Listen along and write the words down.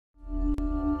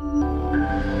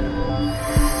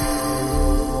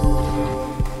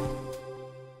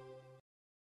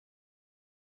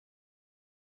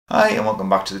Hi and welcome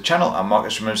back to the channel. I'm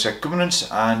Marcus from InfoSec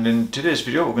Governance, and in today's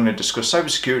video we're going to discuss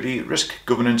cybersecurity, risk,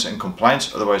 governance and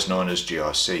compliance, otherwise known as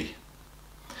GRC.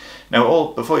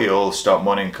 Now before you all start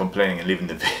moaning, complaining and leaving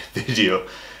the video,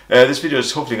 this video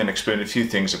is hopefully going to explain a few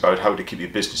things about how to keep your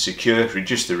business secure,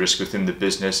 reduce the risk within the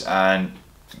business and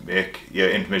make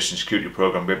your information security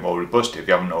program a bit more robust if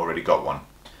you haven't already got one.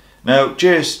 Now the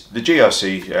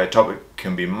GRC topic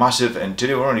can be massive, and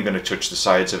today we're only going to touch the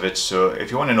sides of it, so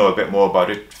if you want to know a bit more about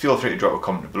it, feel free to drop a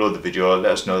comment below the video,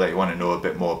 let us know that you want to know a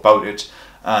bit more about it,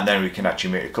 and then we can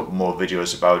actually make a couple more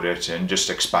videos about it and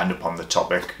just expand upon the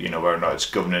topic, you know, whether or not it's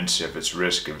governance, if it's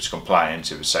risk, if it's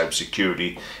compliance, if it's cyber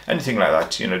security, anything like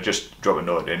that, you know, just drop a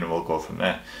note in and we'll go from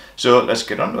there. So let's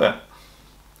get on to it.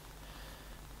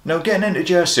 Now, getting into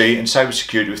GRC and cyber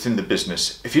security within the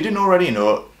business, if you didn't already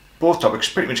know, both topics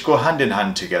pretty much go hand in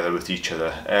hand together with each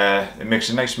other. It makes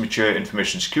a nice mature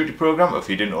information security program. If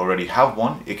you didn't already have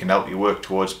one, it can help you work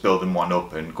towards building one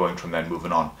up and going from there and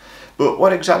moving on. But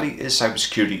what exactly is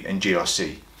cybersecurity and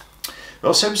GRC?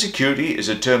 Well, cybersecurity is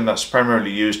a term that's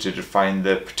primarily used to define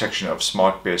the protection of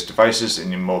smart-based devices in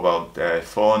your mobile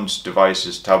phones,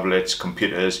 devices, tablets,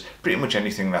 computers, pretty much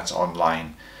anything that's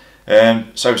online.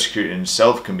 Cybersecurity in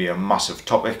itself can be a massive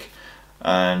topic.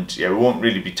 And yeah, we won't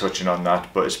really be touching on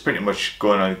that, but it's pretty much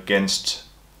going against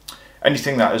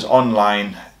anything that is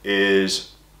online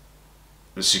is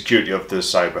the security of the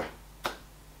cyber,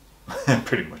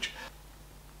 pretty much.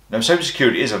 Now,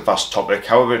 cybersecurity is a vast topic.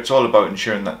 However, it's all about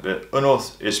ensuring that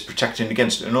is protecting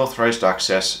against unauthorized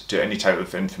access to any type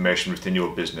of information within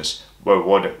your business,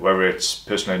 whether it's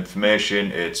personal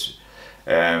information, it's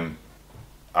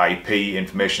IP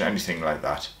information, anything like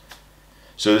that.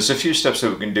 So there's a few steps that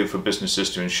we can do for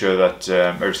businesses to ensure that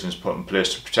everything's put in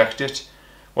place to protect it.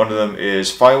 One of them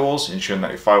is firewalls, ensuring that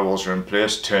your firewalls are in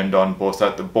place, turned on both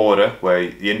at the border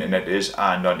where the internet is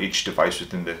and on each device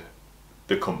within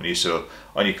the company. So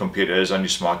on your computers, on your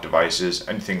smart devices,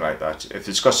 anything like that. If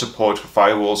it's got support for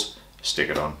firewalls, stick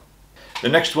it on. The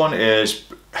next one is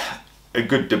a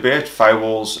good debate.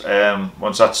 Firewalls,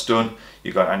 once that's done,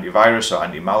 you've got antivirus or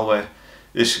anti-malware.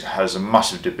 This has a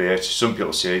massive debate. Some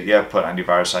people say, yeah, put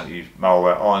antivirus,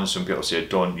 anti-malware on. Some people say,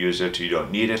 don't use it, you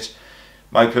don't need it.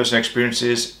 My personal experience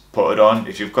is, put it on.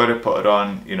 If you've got it, put it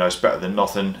on. You know, it's better than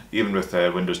nothing. Even with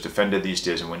Windows Defender these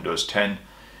days in Windows 10,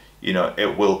 you know,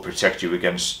 it will protect you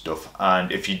against stuff. And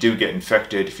if you do get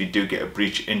infected, if you do get a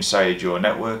breach inside your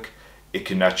network, it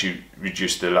can actually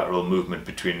reduce the lateral movement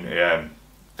between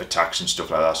attacks and stuff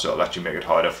like that. So it'll actually make it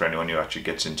harder for anyone who actually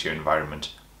gets into your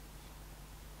environment.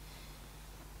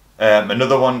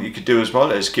 Another one you could do as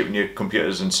well is keeping your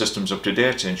computers and systems up to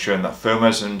date, ensuring that firmware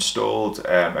is installed,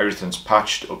 everything's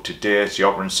patched up to date,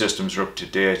 your operating systems are up to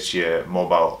date, your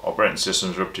mobile operating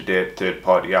systems are up to date,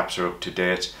 third-party apps are up to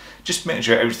date. Just making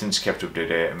sure everything's kept up to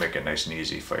date and make it nice and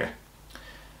easy for you.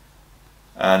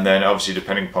 And then obviously,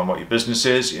 depending upon what your business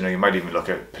is, you know, you might even look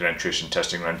at penetration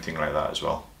testing or anything like that as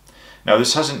well. Now,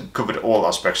 this hasn't covered all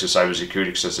aspects of cybersecurity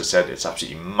because, as I said, it's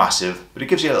absolutely massive, but it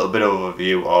gives you a little bit of an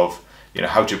overview of, you know,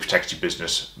 how to protect your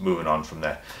business moving on from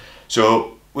there.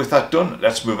 So with that done,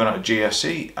 let's move on to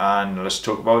GRC and let's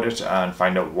talk about it and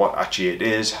find out what actually it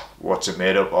is, what's it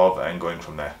made up of, and going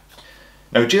from there.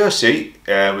 Now,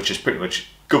 GRC, which is pretty much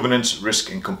governance, risk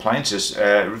and compliance,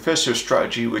 refers to a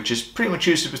strategy which is pretty much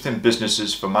used within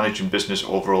businesses for managing business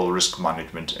overall risk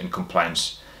management and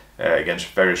compliance against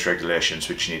various regulations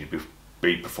which need to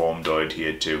be performed or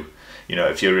adhered to. You know,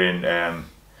 if you're in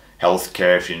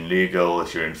healthcare, if you're in legal,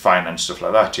 if you're in finance, stuff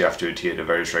like that, you have to adhere to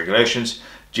various regulations.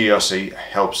 GRC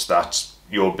helps that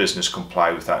your business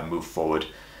comply with that and move forward.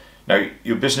 Now,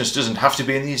 your business doesn't have to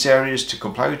be in these areas to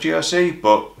comply with GRC,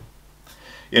 but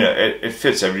you know, it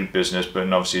fits every business, but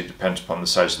obviously it depends upon the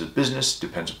size of the business,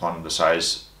 depends upon the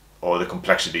size or the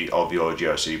complexity of your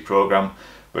GRC program.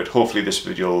 But hopefully this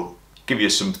video will give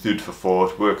you some food for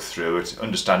thought, work through it,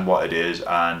 understand what it is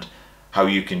and how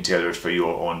you can tailor it for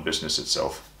your own business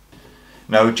itself.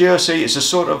 Now, GRC is a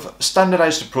sort of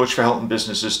standardized approach for helping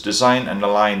businesses design and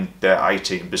align their IT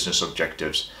and business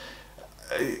objectives,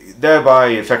 thereby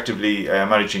effectively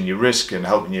managing your risk and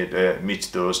helping you meet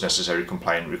those necessary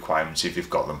compliant requirements if you've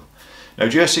got them. Now,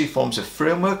 GRC forms a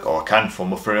framework, or can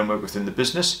form a framework within the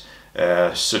business,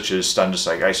 such as standards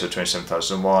like ISO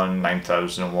 27001,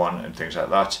 9001 and things like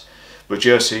that. But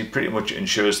GRC pretty much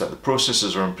ensures that the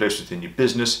processes are in place within your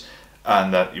business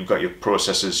and that you've got your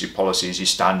processes, your policies, your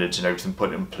standards and everything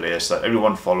put in place that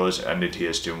everyone follows and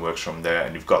adheres to and works from there,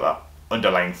 and you've got that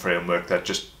underlying framework that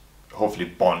just hopefully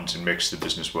bonds and makes the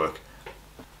business work.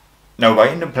 Now, by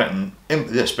implementing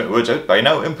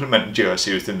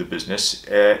GRC within the business,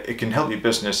 it can help your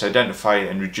business identify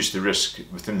and reduce the risk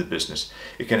within the business.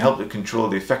 It can help to control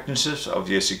the effectiveness of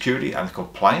your security and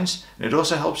compliance, and it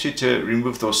also helps you to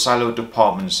remove those siloed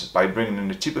departments by bringing in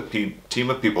a team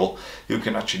of people who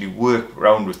can actually work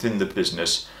around within the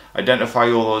business,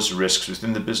 identify all those risks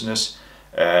within the business,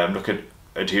 look at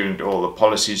adhering to all the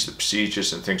policies, the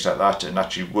procedures and things like that, and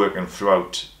actually working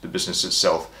throughout the business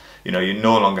itself. You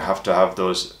no longer have to have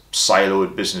those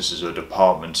siloed businesses or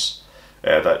departments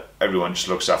that everyone just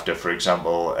looks after. For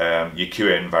example, your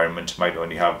QA environment might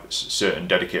only have certain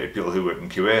dedicated people who work in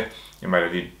QA. You might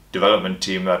have your development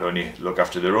team that only look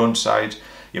after their own side.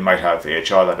 You might have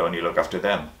HR that only look after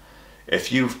them.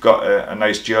 If you've got a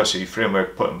nice GRC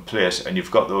framework put in place and you've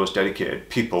got those dedicated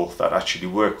people that actually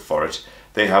work for it,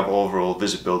 they have overall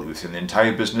visibility within the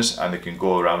entire business, and they can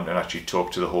go around and actually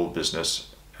talk to the whole business.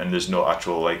 And there's no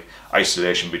actual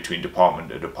isolation between department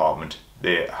to department.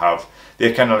 They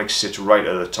kind of sit right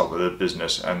at the top of the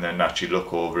business and then actually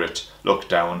look over it, look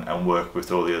down and work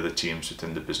with all the other teams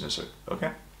within the business. Okay.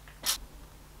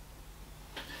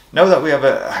 Now that we have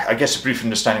a brief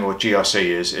understanding of what GRC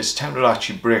is, it's time to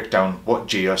actually break down what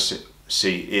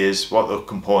GRC is, what the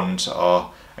components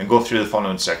are, and go through the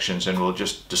following sections, and we'll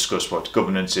just discuss what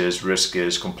governance is, risk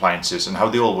is, compliance is, and how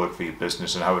they all work for your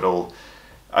business and how it all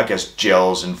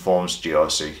gels and forms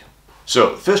GRC.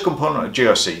 So, the first component of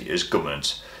GRC is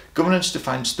governance. Governance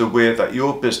defines the way that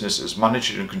your business is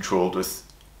managed and controlled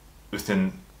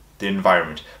within the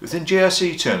environment. Within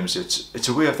GRC terms, it's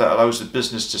a way that allows the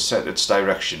business to set its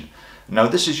direction. Now,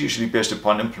 this is usually based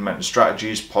upon implementing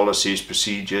strategies, policies,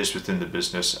 procedures within the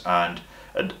business and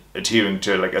adhering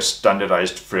to a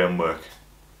standardized framework.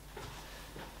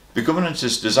 The governance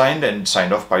is designed and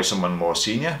signed off by someone more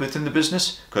senior within the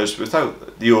business, because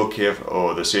without the OK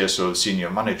or the CSO, the senior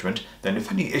management, then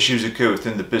if any issues occur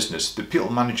within the business, the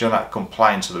people managing that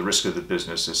compliance or the risk of the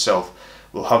business itself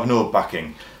will have no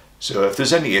backing. So if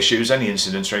there's any issues, any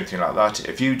incidents or anything like that,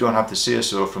 if you don't have the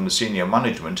CSO from the senior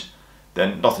management,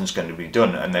 then nothing's going to be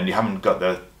done, and then you haven't got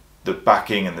the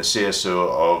backing and the CSO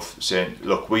of saying,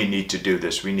 look, we need to do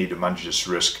this, we need to manage this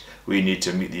risk, we need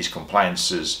to meet these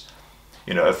compliances.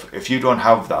 If you don't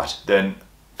have that, then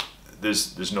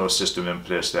there's no system in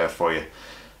place there for you.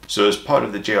 So as part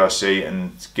of the GRC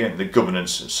and getting the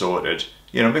governance sorted,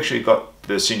 make sure you've got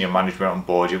the senior management on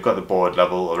board, you've got the board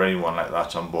level or anyone like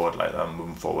that on board like that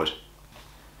moving forward.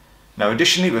 Now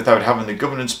additionally, without having the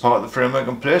governance part of the framework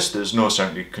in place, there's no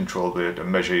centrally controlled way to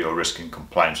measure your risk and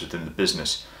compliance within the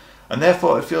business. And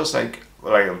therefore it feels like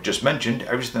I've just mentioned,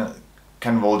 everything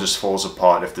kind of all just falls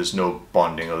apart if there's no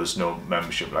bonding or there's no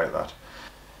membership like that.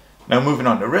 Now moving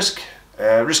on to risk.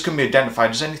 Risk can be identified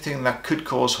as anything that could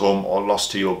cause harm or loss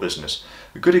to your business.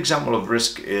 A good example of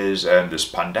risk is this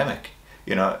pandemic.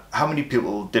 How many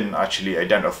people didn't actually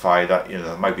identify that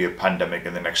there might be a pandemic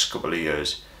in the next couple of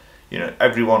years?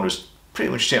 Everyone was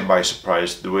pretty much taken by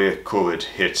surprise the way COVID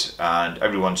hit, and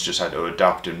everyone's just had to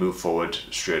adapt and move forward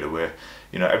straight away.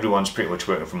 Everyone's pretty much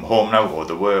working from home now, or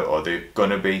they were, or they're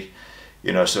gonna be.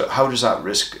 So how does that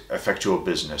risk affect your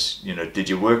business? Did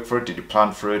you work for it? Did you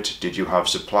plan for it? Did you have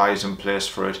supplies in place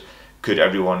for it? Could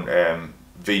everyone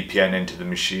VPN into the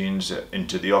machines,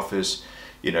 into the office?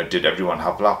 Did everyone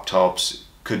have laptops?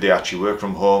 Could they actually work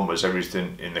from home? Was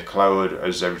everything in the cloud?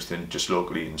 Was everything just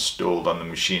locally installed on the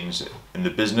machines in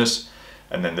the business?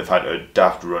 And then they've had to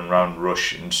adapt, run around,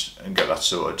 rush and get that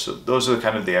sorted. So those are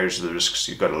kind of the areas of the risks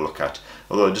you've got to look at.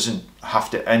 Although it doesn't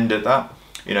have to end at that.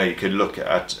 You could look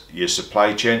at your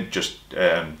supply chain just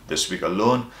this week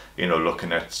alone,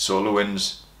 looking at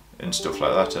SolarWinds and stuff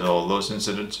like that and all those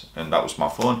incidents. And that was my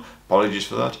phone, apologies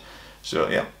for that. So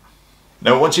yeah.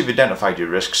 Now once you've identified your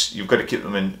risks, you've got to keep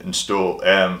them in store,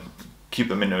 keep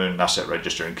them in an asset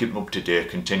register and keep them up to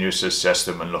date, continuously assess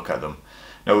them and look at them.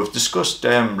 Now we've discussed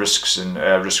risks and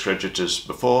risk registers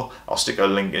before. I'll stick a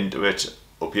link into it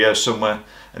up here somewhere,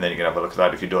 and then you can have a look at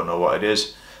that if you don't know what it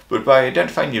is. But by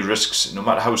identifying your risks, no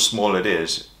matter how small it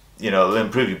is, it'll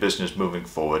improve your business moving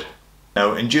forward.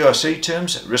 Now in GRC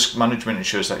terms, risk management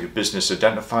ensures that your business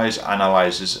identifies,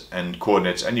 analyses and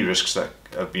coordinates any risks that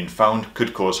have been found,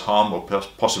 could cause harm or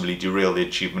possibly derail the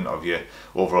achievement of your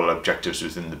overall objectives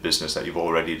within the business that you've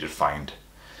already defined.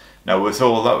 Now with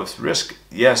all that with risk,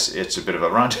 yes, it's a bit of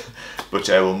a rant, but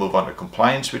we'll move on to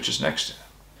compliance, which is next.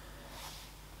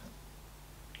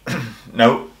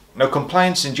 Now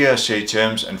compliance in GRC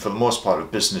terms, and for the most part of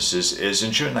businesses, is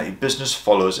ensuring that your business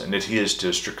follows and adheres to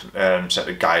a strict set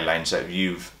of guidelines that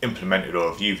you've implemented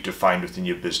or you've defined within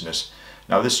your business.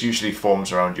 Now this usually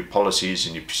forms around your policies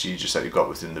and your procedures that you've got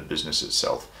within the business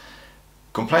itself.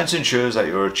 Compliance ensures that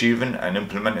you're achieving and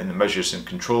implementing the measures and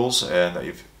controls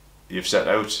that you've set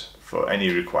out for any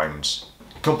requirements.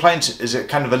 Compliance is a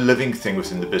kind of a living thing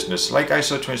within the business. Like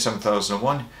ISO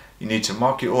 27001, you need to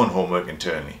mark your own homework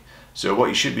internally. So what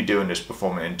you should be doing is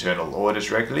performing internal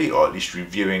audits regularly, or at least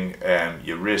reviewing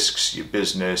your risks, your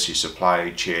business, your supply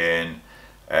chain,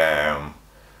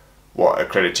 what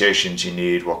accreditations you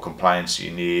need, what compliance you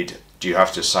need. Do you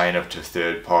have to sign up to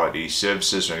third-party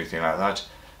services or anything like that?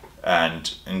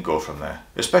 And go from there.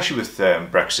 Especially with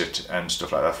Brexit and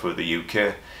stuff like that for the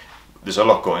UK. There's a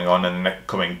lot going on in the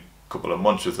coming couple of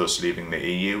months with us leaving the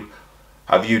EU.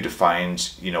 Have you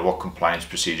defined, what compliance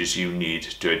procedures you need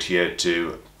to adhere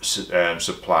to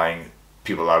supplying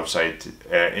people outside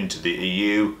into the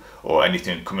EU, or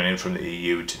anything coming in from the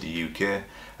EU to the UK?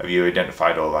 Have you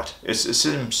identified all that? It's the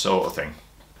same sort of thing.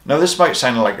 Now, this might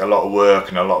sound like a lot of work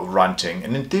and a lot of ranting,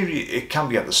 and in theory it can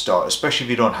be at the start, especially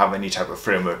if you don't have any type of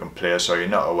framework in place or you're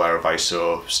not aware of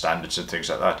ISO standards and things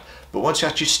like that. But once you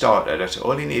actually start at it,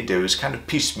 all you need to do is kind of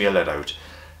piecemeal it out.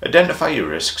 Identify your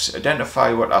risks,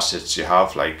 identify what assets you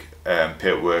have, like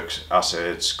paperwork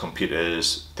assets,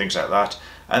 computers, things like that,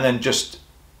 and then just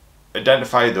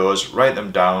identify those, write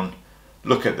them down,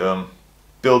 look at them,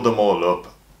 build them all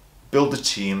up, build a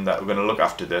team that are going to look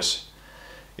after this.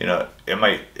 It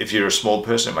might, if you're a small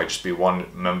person, it might just be one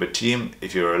member team.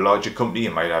 If you're a larger company,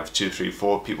 you might have 2, 3,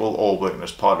 4 people all working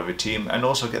as part of a team, and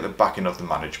also get the backing of the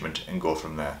management and go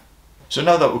from there. So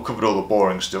now that we've covered all the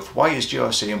boring stuff, why is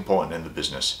GRC important in the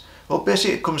business? Well,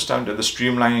 basically it comes down to the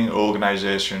streamlining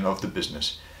organisation of the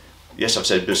business. Yes, I've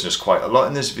said business quite a lot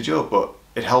in this video, but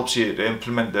it helps you to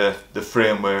implement the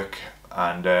framework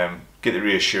and get the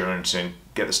reassurance and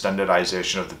get the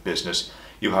standardisation of the business.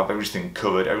 You have everything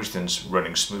covered, everything's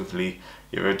running smoothly,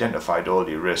 you've identified all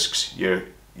your risks, you've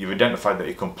identified that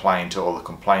you're compliant to all the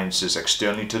compliances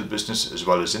externally to the business as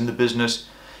well as in the business,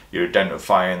 you're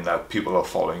identifying that people are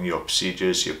following your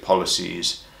procedures, your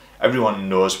policies, everyone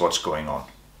knows what's going on.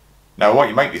 Now, what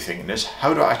you might be thinking is,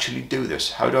 how do I actually do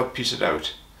this? How do I piece it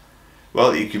out?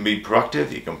 Well, you can be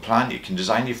proactive, you can plan, you can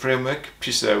design your framework,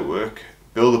 piece it out work,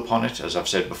 build upon it, as I've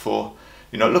said before.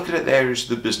 Look at the areas of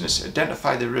the business,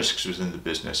 identify the risks within the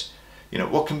business.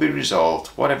 What can be resolved?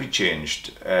 What have you changed?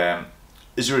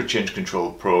 Is there a change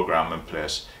control program in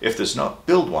place? If there's not,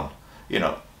 build one.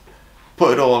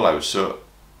 Put it all out. So,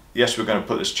 yes, we're going to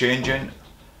put this change in.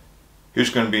 Who's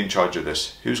going to be in charge of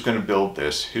this? Who's going to build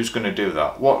this? Who's going to do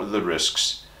that? What are the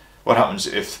risks? What happens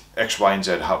if X, Y, and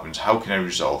Z happens? How can I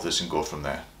resolve this and go from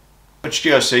there? Which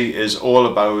GRC is all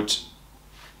about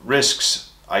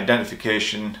risks,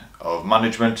 identification of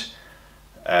management,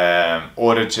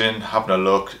 auditing, having a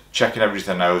look, checking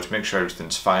everything out, make sure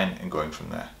everything's fine, and going from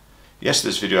there. Yes,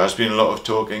 this video has been a lot of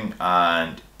talking,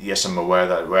 and yes, I'm aware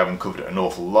that we haven't covered an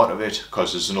awful lot of it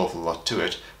because there's an awful lot to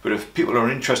it. But if people are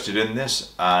interested in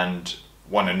this and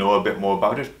want to know a bit more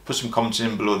about it, put some comments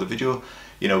in below the video.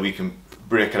 We can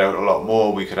break it out a lot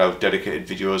more. We could have dedicated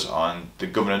videos on the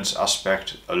governance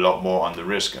aspect, a lot more on the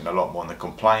risk, and a lot more on the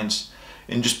compliance,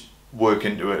 and just work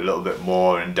into it a little bit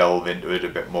more and delve into it a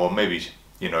bit more. Maybe,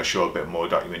 show a bit more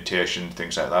documentation,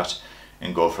 things like that,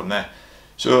 and go from there.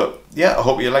 So yeah, I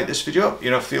hope you like this video.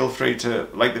 Feel free to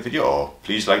like the video, or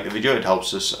please like the video. It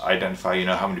helps us identify,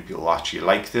 how many people actually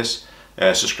like this.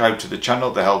 Subscribe to the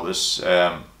channel to help us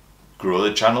grow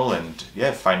the channel, and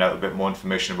yeah, find out a bit more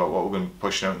information about what we're going to be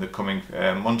pushing out in the coming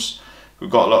months. We've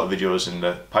got a lot of videos in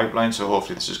the pipeline, so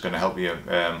hopefully this is going to help you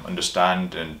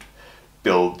understand and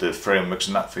build the frameworks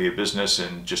and that for your business,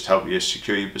 and just help you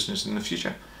secure your business in the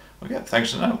future. Okay,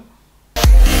 thanks for now.